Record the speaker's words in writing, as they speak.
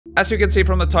As you can see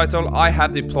from the title, I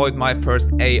have deployed my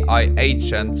first AI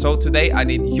agent, so today I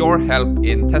need your help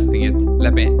in testing it.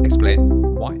 Let me explain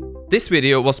why. This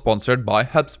video was sponsored by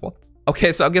HubSpot.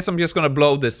 Okay, so I guess I'm just gonna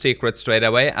blow the secret straight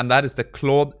away, and that is the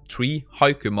Claude 3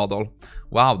 Haiku model.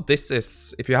 Wow, this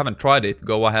is, if you haven't tried it,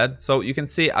 go ahead. So you can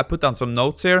see I put down some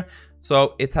notes here.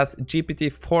 So it has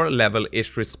GPT-4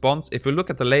 level-ish response. If you look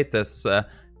at the latest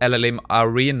LLM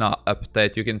Arena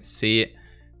update, you can see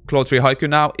Claude 3 Haiku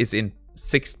now is in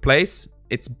 6th place.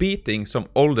 It's beating some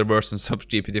older versions of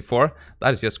GPT-4.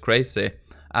 That is just crazy.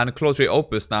 And Claude 3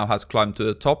 Opus now has climbed to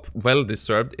the top. Well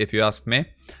deserved, if you ask me.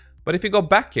 But if you go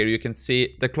back here, you can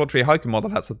see the Claude 3 Haiku model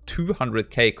has a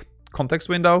 200k context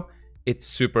window. It's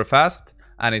super fast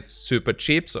and it's super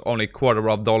cheap, so only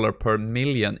 $0.25 per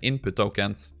million input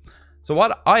tokens. So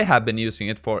what I have been using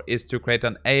it for is to create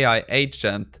an AI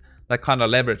agent that kind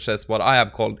of leverages what I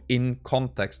have called in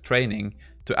context training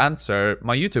to answer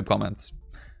my YouTube comments.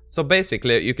 So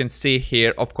basically you can see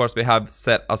here, of course, we have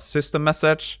set a system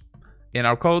message in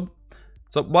our code.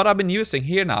 So what I've been using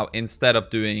here now, instead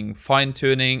of doing fine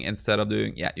tuning, instead of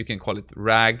doing, yeah, you can call it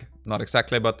RAG, not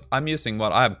exactly, but I'm using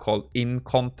what I have called in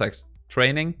context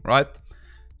training, right?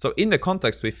 So in the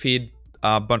context, we feed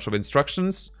a bunch of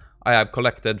instructions. I have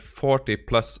collected 40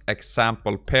 plus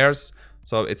example pairs.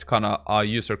 So it's kind of a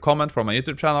user comment from my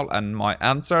YouTube channel and my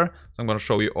answer. So I'm going to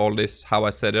show you all this, how I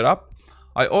set it up.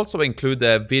 I also include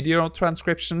the video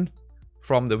transcription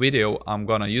from the video I'm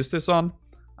going to use this on.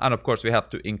 And of course, we have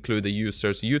to include the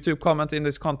user's YouTube comment in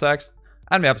this context.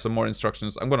 And we have some more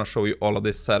instructions. I'm going to show you all of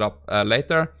this setup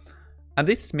later. And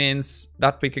this means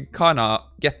that we can kind of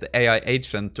get the AI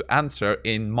agent to answer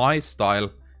in my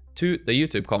style to the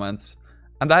YouTube comments.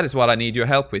 And that is what I need your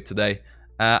help with today.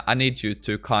 I need you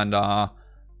to kind of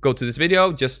go to this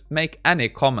video, just make any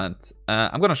comment.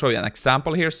 I'm going to show you an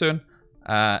example here soon.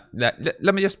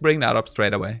 Let me just bring that up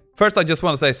straight away. First, I just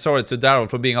want to say sorry to Daryl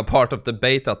for being a part of the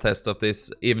beta test of this,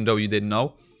 even though you didn't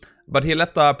know. But he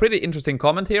left a pretty interesting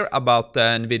comment here about the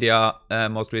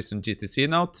NVIDIA most recent GTC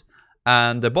note.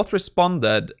 And the bot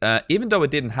responded, even though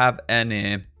it didn't have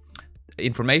any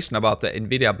information about the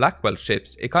NVIDIA Blackwell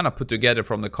chips, it kind of put together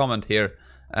from the comment here.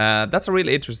 That's a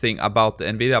really interesting about the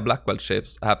NVIDIA Blackwell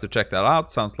chips. I have to check that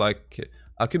out. Sounds like it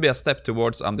could be a step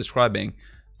towards I'm describing.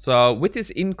 So with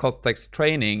this in-context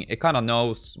training, it kind of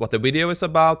knows what the video is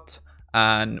about.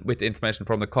 And with the information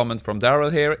from the comment from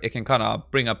Daryl here, it can kind of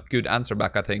bring up good answer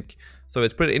back, I think. So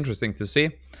it's pretty interesting to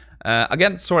see.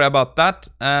 Again, sorry about that.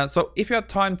 So if you have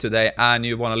time today and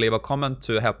you want to leave a comment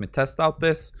to help me test out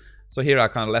this. So here I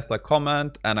kind of left a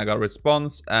comment and I got a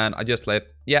response, and I just left,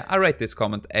 yeah, I rate this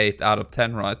comment 8 out of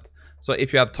 10, right? So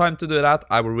if you have time to do that,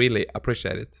 I would really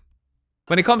appreciate it.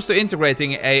 When it comes to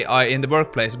integrating AI in the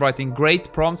workplace, writing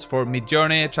great prompts for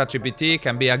Midjourney, ChatGPT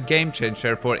can be a game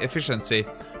changer for efficiency.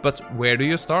 But where do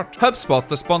you start? HubSpot,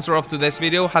 the sponsor of today's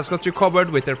video, has got you covered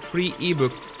with their free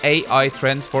ebook, AI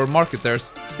Trends for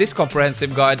Marketers. This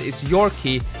comprehensive guide is your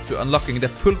key to unlocking the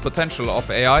full potential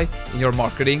of AI in your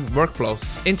marketing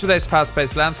workflows. In today's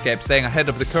fast-paced landscape, staying ahead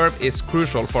of the curve is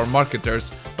crucial for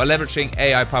marketers. By leveraging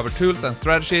AI-powered tools and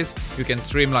strategies, you can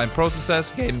streamline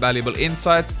processes, gain valuable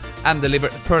insights, and deliver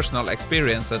personal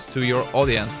experiences to your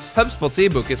audience. HubSpot's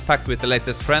ebook is packed with the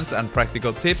latest trends and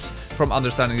practical tips, from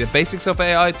understanding the basics of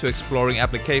AI to exploring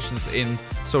applications in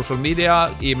social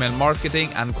media, email marketing,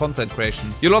 and content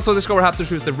creation. You'll also discover how to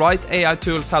choose the right AI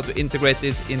tools, how to integrate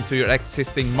this into your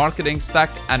existing marketing stack,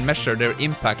 and measure their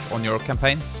impact on your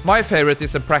campaigns. My favorite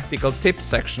is a practical tips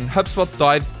section. HubSpot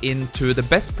dives into the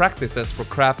best practices for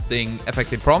crafting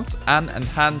effective prompts and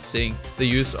enhancing the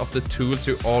use of the tools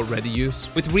you already use,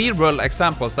 with real-world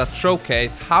examples that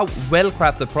showcase how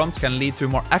well-crafted prompts can lead to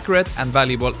more accurate and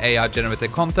valuable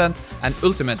AI-generated content, and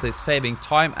ultimately saving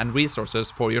time and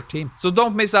resources for your team. So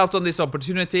don't miss out on this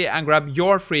opportunity and grab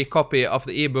your free copy of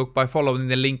the ebook by following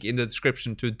the link in the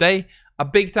description today. A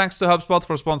big thanks to HubSpot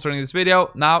for sponsoring this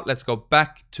video. Now let's go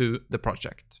back to the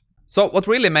project. So what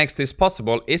really makes this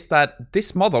possible is that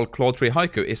this model, Claude 3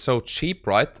 Haiku, is so cheap,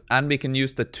 right? And we can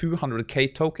use the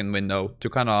 200k token window to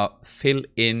kind of fill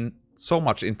in so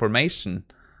much information.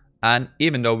 And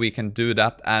even though we can do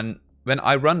that, and when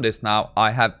I run this now, I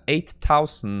have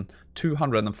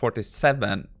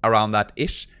 8,247 around that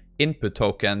ish input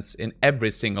tokens in every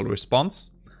single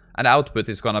response. And output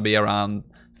is going to be around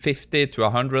 50 to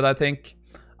 100, I think.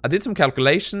 I did some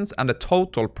calculations, and the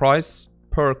total price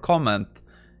per comment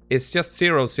is just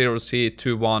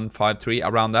 0.0C2153,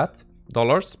 around that,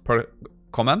 dollars per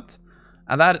comment.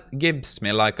 And that gives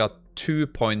me like a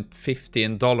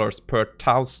 $2.15 per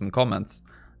 1,000 comments.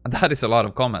 And that is a lot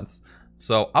of comments.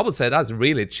 So I would say that's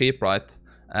really cheap, right?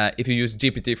 If you use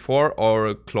GPT-4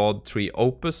 or Claude 3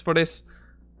 Opus for this,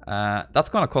 that's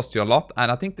gonna cost you a lot.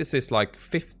 And I think this is like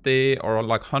 50 or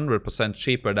like 100%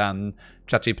 cheaper than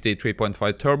ChatGPT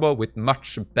 3.5 Turbo with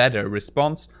much better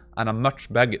response and a much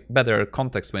better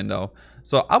context window.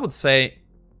 So I would say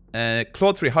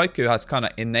Claude 3 Haiku has kind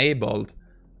of enabled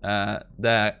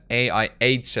the AI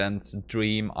agent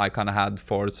dream I kind of had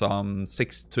for some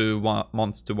 6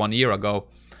 months to 1 year ago.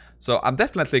 So I'm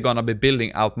definitely gonna be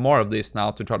building out more of this now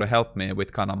to try to help me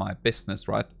with kind of my business,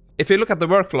 right? If you look at the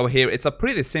workflow here, it's a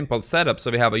pretty simple setup.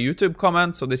 So we have a YouTube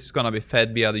comment. So this is gonna be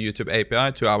fed via the YouTube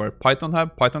API to our Python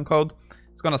hub, Python code.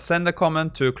 It's gonna send a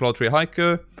comment to Claude 3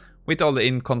 Haiku with all the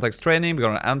in-context training. We're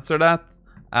gonna answer that.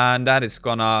 And that is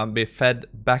gonna be fed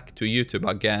back to YouTube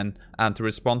again and to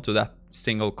respond to that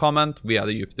single comment via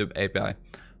the YouTube API.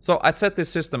 So I set this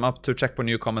system up to check for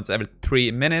new comments every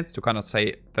 3 minutes to kind of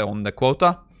save on the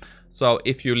quota. So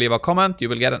if you leave a comment, you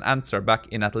will get an answer back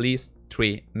in at least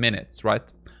 3 minutes, right?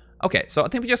 Okay, so I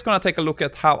think we're just gonna take a look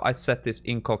at how I set this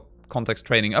in-context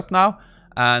training up now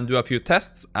and do a few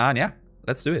tests, and yeah,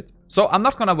 let's do it. So I'm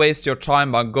not gonna waste your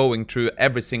time by going through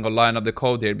every single line of the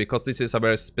code here because this is a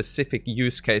very specific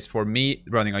use case for me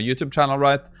running a YouTube channel,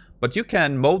 right? But you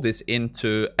can mold this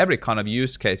into every kind of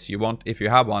use case you want if you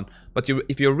have one. But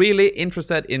if you're really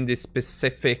interested in this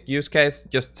specific use case,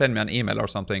 just send me an email or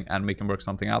something and we can work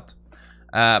something out.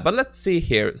 But let's see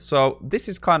here. So this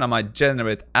is kind of my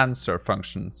generate answer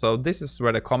function. So this is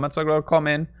where the comments are going to come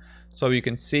in. So you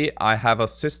can see I have a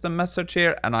system message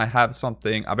here and I have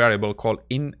a variable called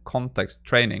in context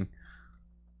training.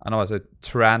 I know I said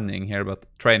training here, but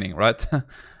training, right?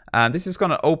 And this is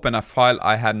going to open a file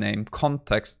I have named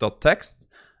context.txt.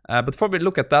 But before we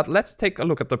look at that, let's take a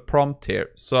look at the prompt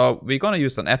here. So we're going to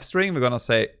use an F string. We're going to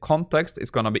say context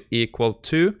is going to be equal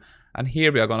to, and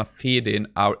here we are going to feed in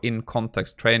our in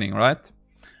context training, right?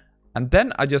 And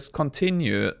then I just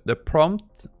continue the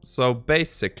prompt. So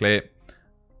basically,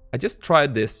 I just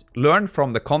tried this, learn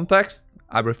from the context.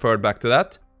 I referred back to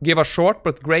that. Give a short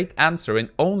but great answer in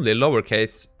only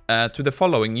lowercase to the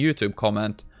following YouTube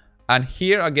comment. And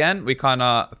here again, we kind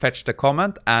of fetch the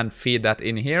comment and feed that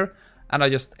in here. And I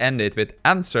just end it with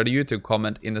answer the YouTube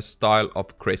comment in the style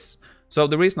of Chris. So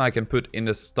the reason I can put in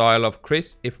the style of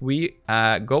Chris, if we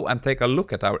go and take a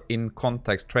look at our in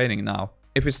context training now.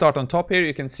 If we start on top here,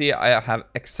 you can see I have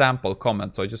example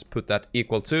comments. So I just put that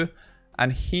equal to.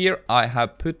 And here I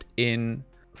have put in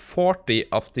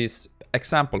 40 of these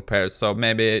example pairs. So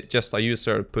maybe just a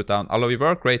user put down, I love your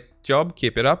work, great job,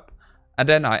 keep it up. And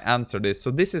then I answer this.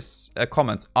 So this is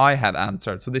comments I have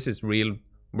answered. So this is real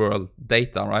world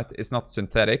data, right? It's not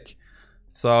synthetic.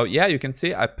 So yeah, you can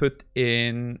see I put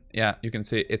in, yeah, you can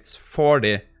see it's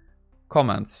 40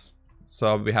 comments.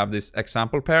 So we have these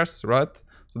example pairs, right?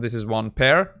 So this is one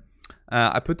pair.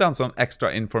 I put down some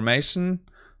extra information.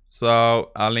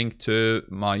 So a link to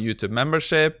my YouTube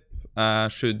membership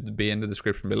should be in the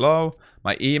description below.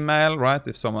 My email, right?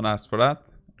 If someone asks for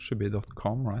that, should be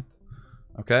 .com, right?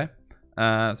 Okay.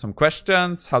 Some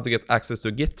questions, how to get access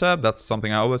to GitHub. That's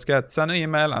something I always get. Send an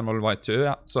email and we'll invite you.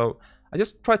 Yeah. So I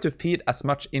just try to feed as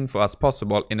much info as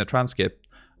possible in the transcript.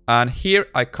 And here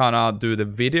I kind of do the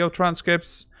video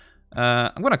transcripts.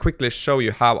 I'm going to quickly show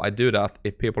you how I do that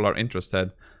if people are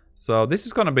interested. So this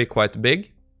is going to be quite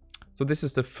big. So this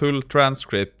is the full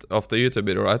transcript of the YouTube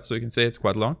video, right? So you can see it's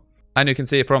quite long. And you can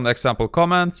see from the example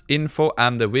comments, info,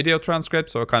 and the video transcript.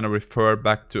 So I kind of refer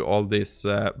back to all these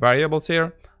variables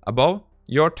here above.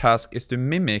 Your task is to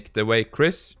mimic the way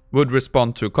Chris would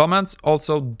respond to comments.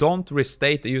 Also, don't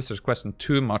restate the user's question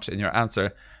too much in your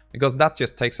answer, because that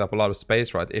just takes up a lot of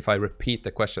space, right? If I repeat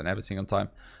the question every single time.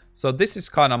 So this is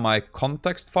kind of my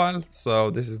context file. So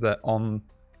this is the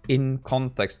in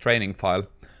context training file.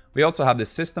 We also have the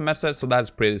system message, so that's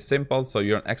pretty simple. So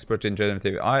you're an expert in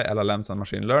generative AI, LLMs, and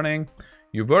machine learning.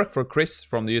 You work for Chris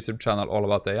from the YouTube channel All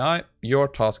About AI. Your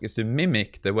task is to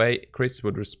mimic the way Chris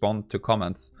would respond to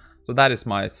comments. So that is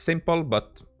my simple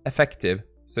but effective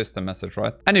system message,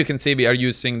 right? And you can see we are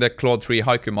using the Claude 3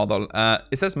 Haiku model.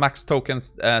 It says max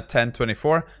tokens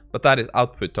 1024, but that is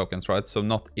output tokens, right? So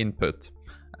not input.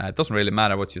 It doesn't really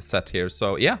matter what you set here.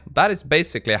 So yeah, that is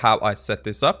basically how I set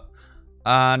this up.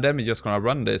 And then we're just gonna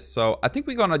run this. So I think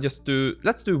we're gonna just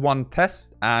let's do one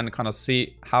test and kind of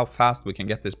see how fast we can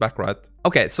get this back, right?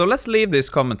 Okay, so let's leave this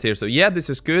comment here. So yeah,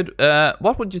 this is good.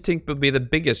 What would you think would be the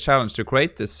biggest challenge to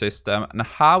create this system? And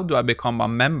how do I become a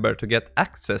member to get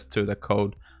access to the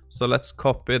code? So let's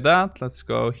copy that. Let's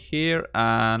go here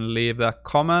and leave that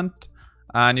comment.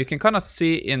 And you can kind of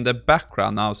see in the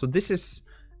background now. So this is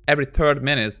every 3rd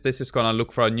minutes, this is gonna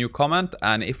look for a new comment,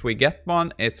 and if we get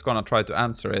one, it's gonna try to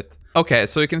answer it. Okay,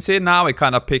 so you can see now we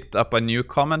kind of picked up a new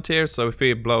comment here. So if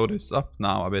we blow this up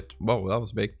now a bit, whoa, that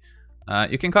was big.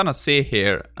 You can kind of see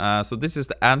here. So this is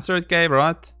the answer it gave,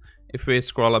 right? If we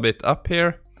scroll a bit up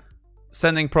here,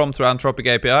 sending prompt to Anthropic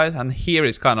API, and here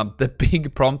is kind of the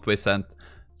big prompt we sent.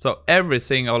 So every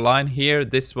single line here,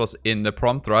 this was in the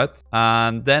prompt, right?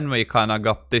 And then we kind of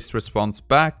got this response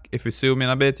back. If we zoom in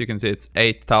a bit, you can see it's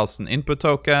 8,000 input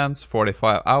tokens,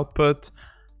 45 output.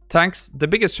 Thanks. The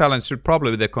biggest challenge should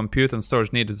probably be the compute and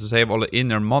storage needed to save all the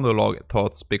inner monologue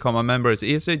thoughts. Become a member is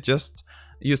easy. Just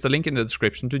use the link in the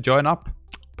description to join up.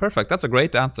 Perfect. That's a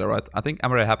great answer, right? I think I'm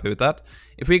very happy with that.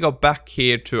 If we go back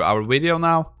here to our video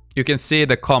now, you can see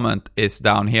the comment is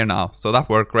down here now. So that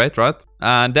worked great, right?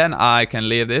 And then I can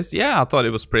leave this. Yeah, I thought it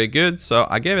was pretty good. So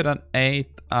I gave it an 8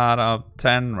 out of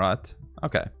 10, right?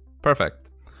 Okay,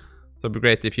 perfect. So it'd be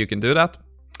great if you can do that.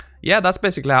 Yeah, that's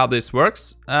basically how this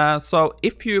works. So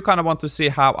if you kind of want to see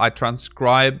how I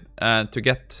transcribe to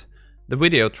get the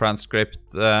video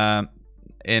transcript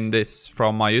in this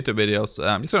from my YouTube videos,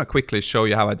 I'm just gonna quickly show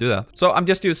you how I do that. So I'm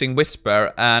just using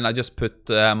Whisper, and I just put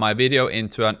my video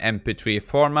into an MP3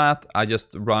 format. I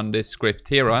just run this script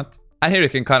here, right? And here you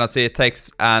can kind of see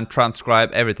text and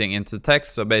transcribe everything into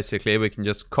text. So basically we can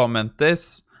just comment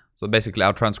this. So basically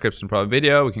our transcription for our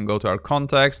video, we can go to our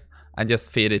context and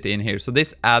just feed it in here. So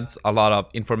this adds a lot of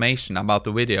information about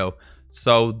the video,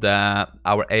 so that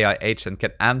our AI agent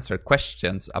can answer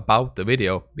questions about the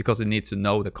video, because it needs to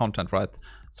know the content, right?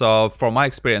 So from my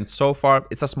experience so far,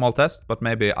 it's a small test, but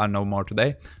maybe I know more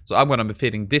today. So I'm gonna be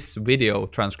feeding this video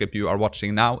transcript you are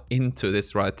watching now into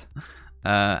this, right?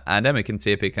 And then we can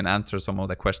see if we can answer some of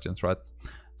the questions, right?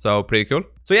 So pretty cool.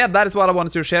 So yeah, that is what I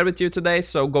wanted to share with you today.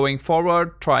 So going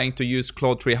forward, trying to use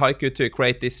Claude 3 Haiku to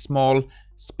create this small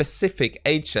specific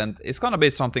agent is gonna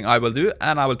be something I will do,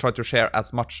 and I will try to share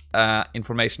as much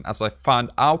information as I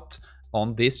find out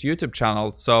on this YouTube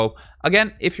channel. So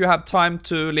again, if you have time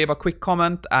to leave a quick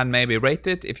comment and maybe rate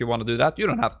it, if you want to do that, you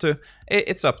don't have to.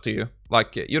 It's up to you.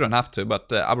 Like, you don't have to,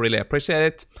 but I really appreciate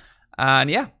it.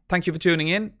 And yeah, thank you for tuning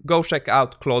in. Go check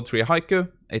out Claude 3 Haiku.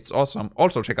 It's awesome.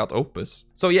 Also check out Opus.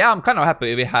 So yeah, I'm kind of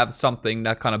happy we have something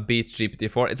that kind of beats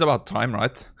GPT-4. It's about time,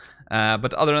 right?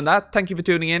 But other than that, thank you for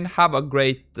tuning in. Have a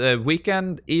great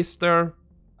weekend, Easter,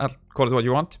 call it what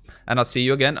you want. And I'll see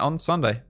you again on Sunday.